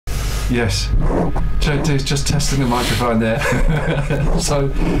Yes. JD's just testing the microphone there. So,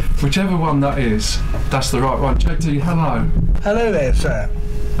 whichever one that is, that's the right one. JD, hello. Hello there, sir.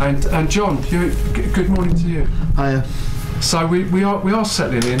 And John, good morning to you. Hiya. So we are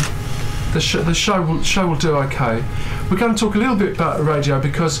settling in. The show will do okay. We're going to talk a little bit about the radio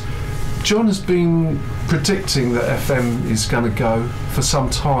because John has been predicting that FM is going to go for some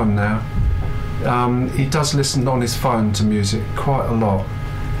time now. He does listen on his phone to music quite a lot.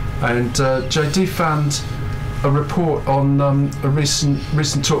 And JD found a report on a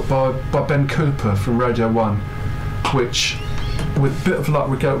recent talk by Ben Cooper from Radio 1, which, with a bit of luck,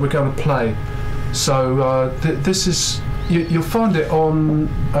 we're going to play. So this is you'll find it on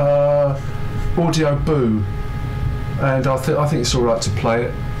Audio Boo, and I think it's all right to play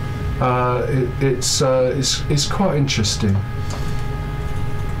it. It's quite interesting.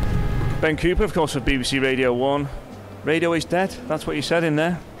 Ben Cooper, of course, of BBC Radio 1. Radio is dead. That's what you said in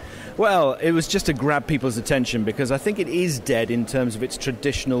there. Well, it was just to grab people's attention because I think it is dead in terms of its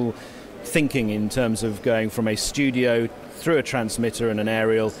traditional thinking, in terms of going from a studio through a transmitter and an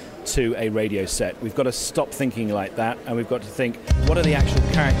aerial to a radio set. We've got to stop thinking like that, and we've got to think, what are the actual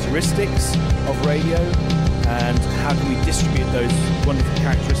characteristics of radio, and how can we distribute those wonderful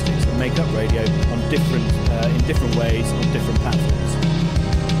characteristics that make up radio on in different ways on different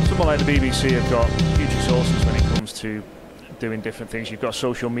platforms. Someone like the BBC have got huge resources when it comes to doing different things. You've got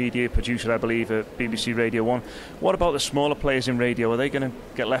social media producer, I believe, at BBC Radio 1. What about the smaller players in radio? Are they going to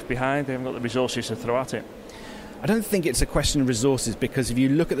get left behind? They haven't got the resources to throw at it. I don't think it's a question of resources, because if you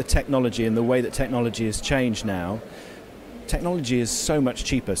look at the technology and the way that technology has changed now, technology is so much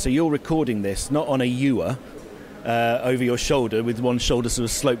cheaper. So you're recording this not on a ewer over your shoulder with one shoulder sort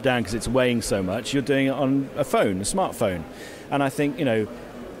of sloped down because it's weighing so much. You're doing it on a phone, a smartphone. And I think,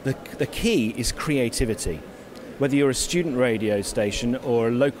 the key is creativity. Whether you're a student radio station or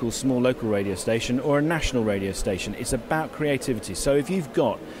a small local radio station or a national radio station, it's about creativity. So if you've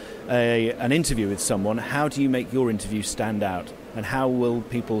got an interview with someone, how do you make your interview stand out? And how will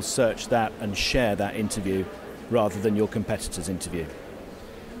people search that and share that interview rather than your competitor's interview?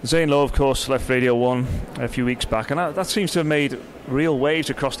 Zane Lowe, of course, left Radio 1 a few weeks back, and that seems to have made real waves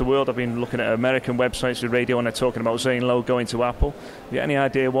across the world. I've been looking at American websites with Radio 1, they're talking about Zane Lowe going to Apple. Have you any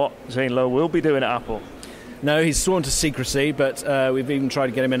idea what Zane Lowe will be doing at Apple? No, he's sworn to secrecy, but we've even tried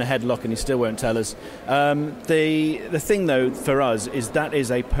to get him in a headlock and he still won't tell us. The thing, though, for us is that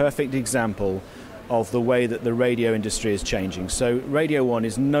is a perfect example of the way that the radio industry is changing. So Radio 1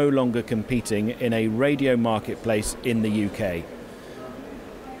 is no longer competing in a radio marketplace in the UK.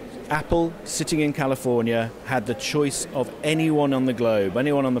 Apple, sitting in California, had the choice of anyone on the globe,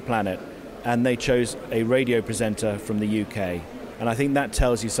 anyone on the planet, and they chose a radio presenter from the UK. And I think that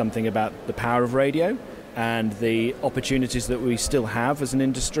tells you something about the power of radio and the opportunities that we still have as an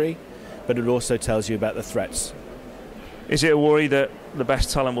industry, but it also tells you about the threats. Is it a worry that the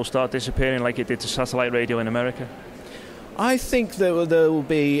best talent will start disappearing like it did to satellite radio in America? I think there will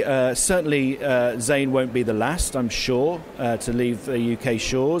be, certainly Zane won't be the last, I'm sure, to leave the UK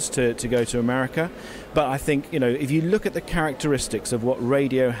shores to go to America. But I think, if you look at the characteristics of what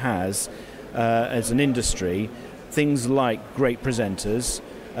radio has as an industry, things like great presenters,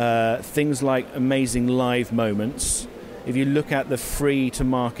 things like amazing live moments. If you look at the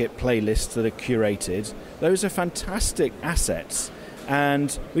free-to-market playlists that are curated, those are fantastic assets,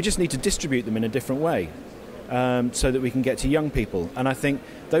 and we just need to distribute them in a different way so that we can get to young people. And I think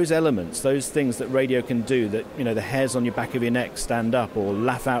those elements, those things that radio can do, that the hairs on your back of your neck stand up, or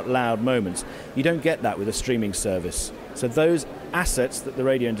laugh out loud moments, you don't get that with a streaming service. So those assets that the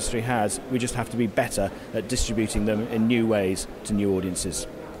radio industry has, we just have to be better at distributing them in new ways to new audiences.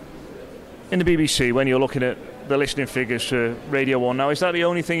 In the BBC, when you're looking at the listening figures for Radio 1 now, is that the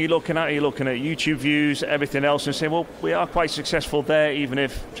only thing you're looking at? Are you looking at YouTube views, everything else, and saying, well, we are quite successful there, even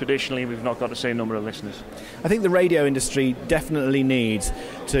if traditionally we've not got the same number of listeners? I think the radio industry definitely needs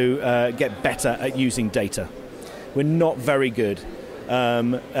to get better at using data. We're not very good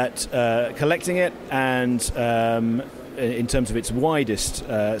at collecting it, and in terms of its widest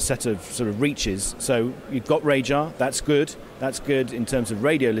set of sort of reaches. So you've got Radar, that's good. That's good in terms of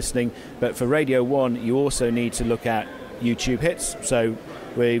radio listening. But for Radio 1, you also need to look at YouTube hits. So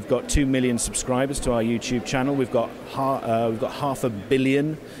we've got 2 million subscribers to our YouTube channel. We've got 500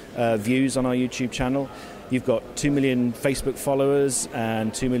 million views on our YouTube channel. You've got 2 million Facebook followers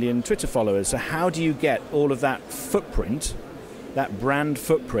and 2 million Twitter followers. So how do you get all of that footprint, that brand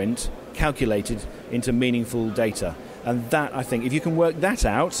footprint, calculated into meaningful data? And that, I think, if you can work that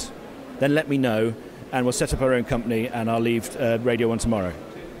out, then let me know, and we'll set up our own company, and I'll leave Radio 1 tomorrow.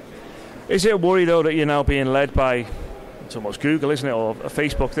 Is it a worry, though, that you're now being led by it's almost Google, isn't it, or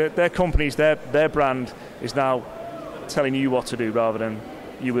Facebook. Their companies, their brand is now telling you what to do rather than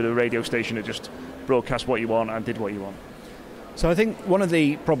you were a radio station that just broadcast what you want and did what you want. So I think one of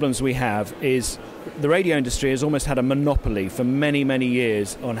the problems we have is the radio industry has almost had a monopoly for many, many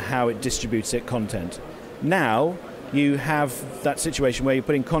years on how it distributes its content. Now you have that situation where you're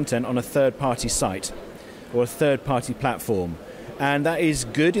putting content on a third-party site or a third-party platform. And that is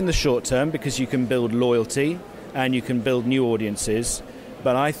good in the short term because you can build loyalty and you can build new audiences.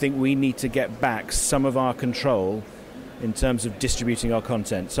 But I think we need to get back some of our control in terms of distributing our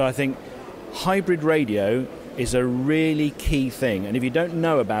content. So I think hybrid radio is a really key thing. And if you don't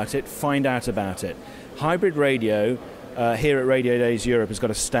know about it, find out about it. Hybrid radio here at Radio Days Europe has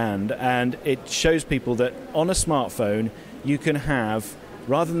got a stand, and it shows people that on a smartphone you can have,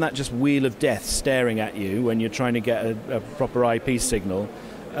 rather than that just wheel of death staring at you when you're trying to get a proper IP signal,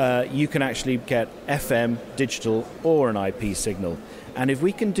 you can actually get FM, digital, or an IP signal. And if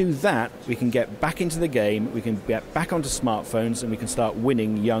we can do that, we can get back into the game, we can get back onto smartphones, and we can start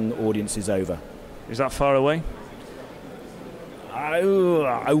winning young audiences over. Is that far away?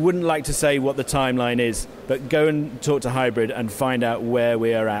 I wouldn't like to say what the timeline is, but go and talk to Hybrid and find out where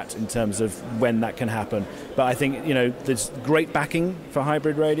we are at in terms of when that can happen. But I think, there's great backing for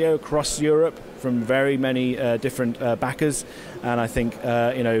hybrid radio across Europe from very many different backers, and I think,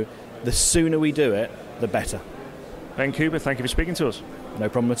 the sooner we do it, the better. Ben Cooper, thank you for speaking to us. No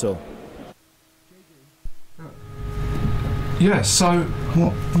problem at all. Yeah, so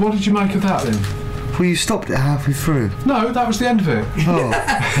what did you make of that then? Well, you stopped it halfway through. No, that was the end of it. Oh.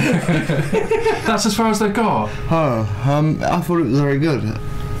 That's as far as they got. I thought it was very good.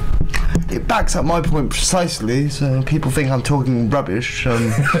 It backs up my point precisely, so people think I'm talking rubbish.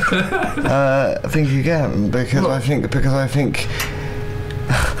 Think again, because I think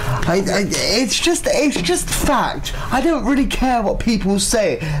it's just fact. I don't really care what people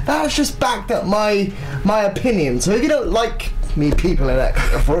say. That's just backed up my opinion. So if you don't like me, people in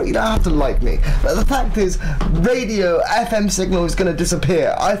Exeter, for it, you don't have to like me. But the fact is, radio FM signal is going to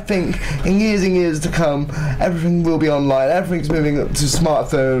disappear. I think in years and years to come, everything will be online. Everything's moving up to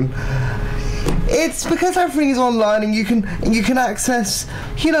smartphone. It's because everything is online, and you can access,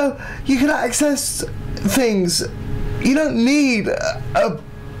 you can access things. You don't need a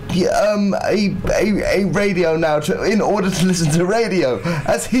radio now in order to listen to radio,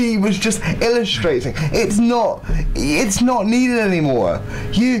 as he was just illustrating. It's not needed anymore.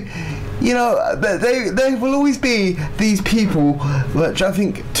 There will always be these people, which I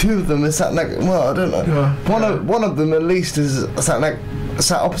think two of them are sat next. Well, I don't know. One of them at least is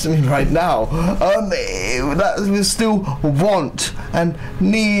sat opposite me right now. That will still want and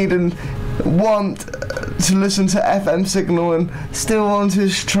need and want to listen to FM signal and still want to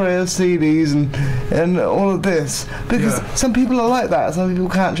try CDs and all of this, because some people are like that. Some people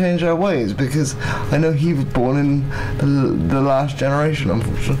can't change their ways, because I know he was born in the last generation,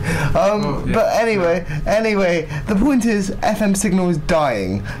 unfortunately. But anyway, the point is, FM signal is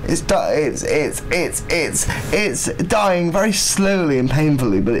dying. It's dying very slowly and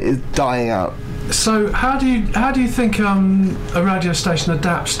painfully, but it is dying out. So how do you think a radio station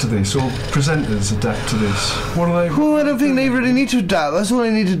adapts to this, or presenters adapt to this? What are they? Well, I don't think they really need to adapt. That's all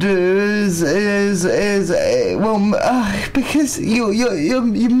they need to do is because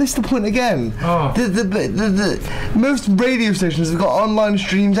you missed the point again. Oh. The most radio stations have got online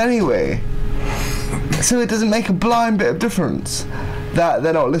streams anyway, so it doesn't make a blind bit of difference that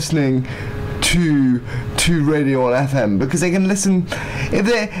they're not listening to radio on FM, because they can listen.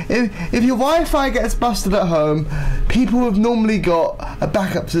 If your Wi-Fi gets busted at home, people have normally got a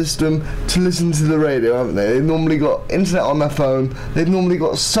backup system to listen to the radio, haven't they? They've normally got internet on their phone. They've normally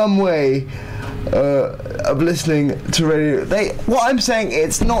got some way of listening to radio. What I'm saying,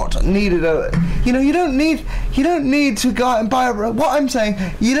 it's not needed. You don't need to go out and buy a. What I'm saying,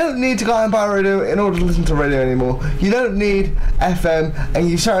 you don't need to go out and buy a radio in order to listen to radio anymore. You don't need FM, and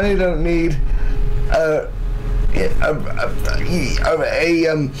you certainly don't need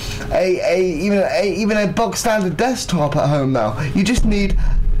even a bog standard desktop at home now. You just need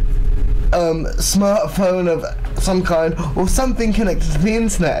smartphone of some kind, or something connected to the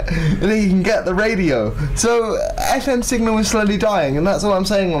internet, and then you can get the radio. So FM signal is slowly dying, and that's all I'm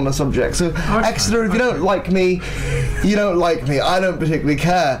saying on the subject. So Exeter, if you don't like me, you don't like me. I don't particularly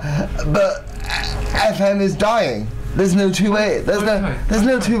care, but FM is dying. There's no two ways. There's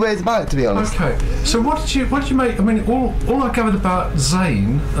no two ways about it, to be honest. Okay. So what did you make? I mean, all I gathered about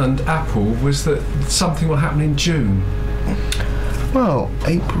Zane and Apple was that something will happen in June. Well,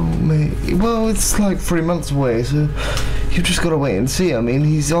 April, May. Well, it's like 3 months away, so you've just got to wait and see. I mean,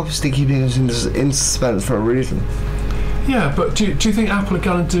 he's obviously keeping us in suspense for a reason. Yeah, but do you think Apple are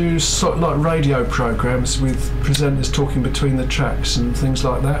going to do sort of like radio programs with presenters talking between the tracks and things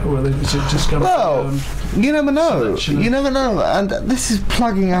like that, or is it just going Well, you never know. selection? You never know. And this is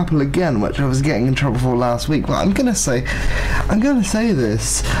plugging Apple again, which I was getting in trouble for last week. But I'm gonna say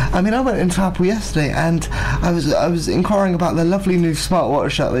this. I mean, I went into Apple yesterday, and I was inquiring about their lovely new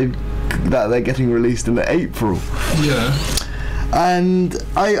smartwatch that they're getting released in April. Yeah. And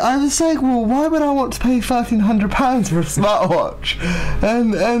I was saying, well, why would I want to pay £1,300 for a smartwatch?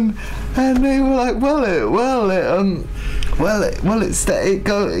 And they were like,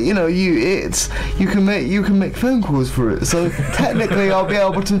 you can make phone calls for it. So technically, I'd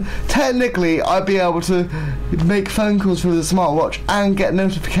be able to make phone calls through the smartwatch and get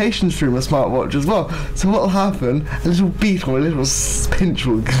notifications through my smartwatch as well. So what'll happen? A little beat or a little pinch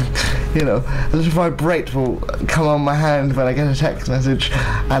will, a little vibrate will come on my hand when I get a text message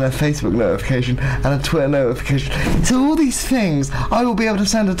and a Facebook notification and a Twitter notification. So all these things, I will be able to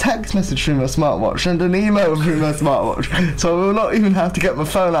send a text message through my smartwatch and an email through my smartwatch. So I will not even have to get my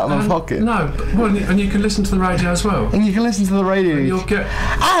phone out of my pocket. No, and you can listen to the radio as well. And you can listen to the radio. And you'll get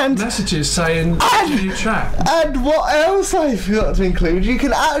messages saying new track. And what else I forgot to include? You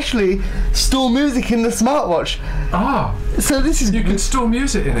can actually store music in the smartwatch. Ah. So this is you can store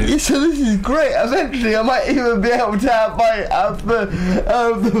music in it. Yeah, so this is great. Eventually, I might even be able to have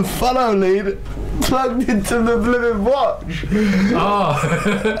the follow lead plugged into the blooming watch.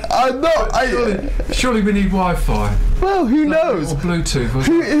 Surely we need Wi-Fi. Well, who knows? Or Bluetooth.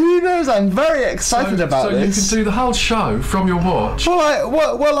 Who knows? I'm very excited about this. So you can do the whole show from your watch. No,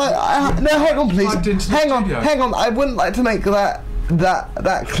 hang on, please. Hang on. I wouldn't like to make that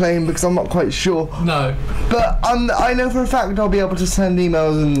claim because I'm not quite sure. No. But I know for a fact I'll be able to send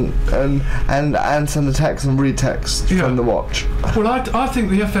emails and send a text and read text from the watch. Well, I think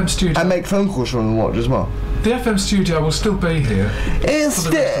the FM studio... And make phone calls from the watch as well. The FM studio will still be here.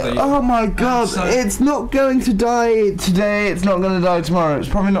 Oh my god, it's not going to die today, it's not going to die tomorrow, it's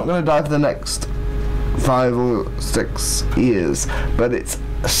probably not going to die for the next 5 or 6 years, but it's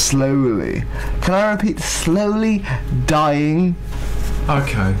slowly, can I repeat, slowly dying.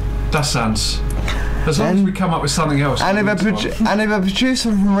 Okay, that sounds... As long as we come up with something else. And if a producer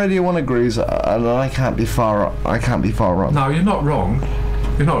from Radio 1 agrees, I can't be far wrong. No, you're not wrong.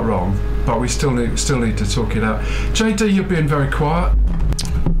 You're not wrong. But we still need to talk it out. JD, you're being very quiet.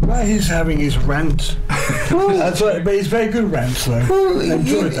 Well, he's having his rant. But it's very good rants, though. I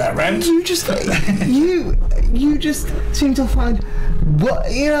enjoyed that rant. You just seem to find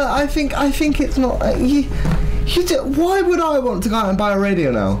I think it's not. Why would I want to go out and buy a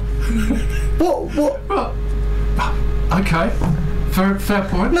radio now? What? Well, okay. Fair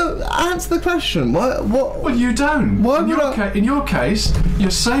point. No, answer the question. What? Well, you don't. Why in your case,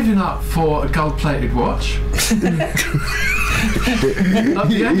 you're saving up for a gold-plated watch. At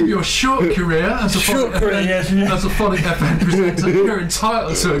the end of your short career as a Phonic FM presenter, you're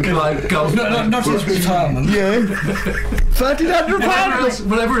entitled to a gold. Not his retirement. Yeah. £1,300.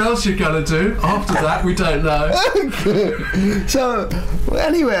 Whatever else you're going to do after that, we don't know. So,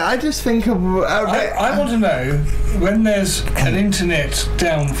 anyway, I just think of. I want to know, when there's an internet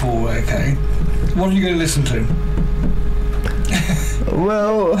downfall, okay, what are you going to listen to?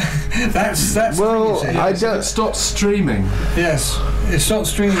 Well, that's I don't. It stopped streaming. Yes, it stopped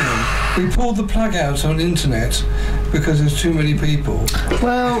streaming. We pulled the plug out on internet because there's too many people.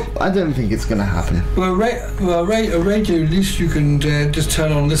 Well, I don't think it's going to happen. Well, a radio, at least you can just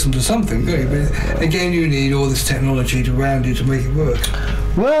turn on and listen to something, don't you? But again, you need all this technology around you to make it work.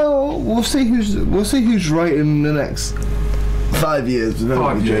 Well, we'll see who's right in the next 5 years.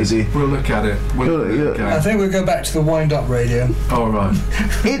 5 years. We'll look at it. I think we'll go back to the wind-up radio. All right.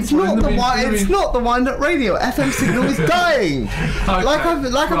 It's not the wind-up radio. FM signal is dying. Okay.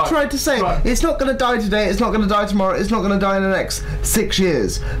 Like I've tried to say, it's not going to die today. It's not going to die tomorrow. It's not going to die in the next 6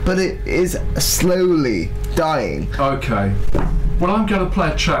 years. But it is slowly dying. Okay. Well, I'm going to play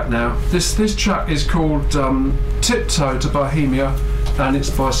a track now. This track is called Tiptoe to Bohemia, and it's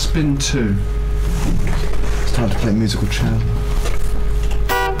by Spin 2. It's time to play musical channel.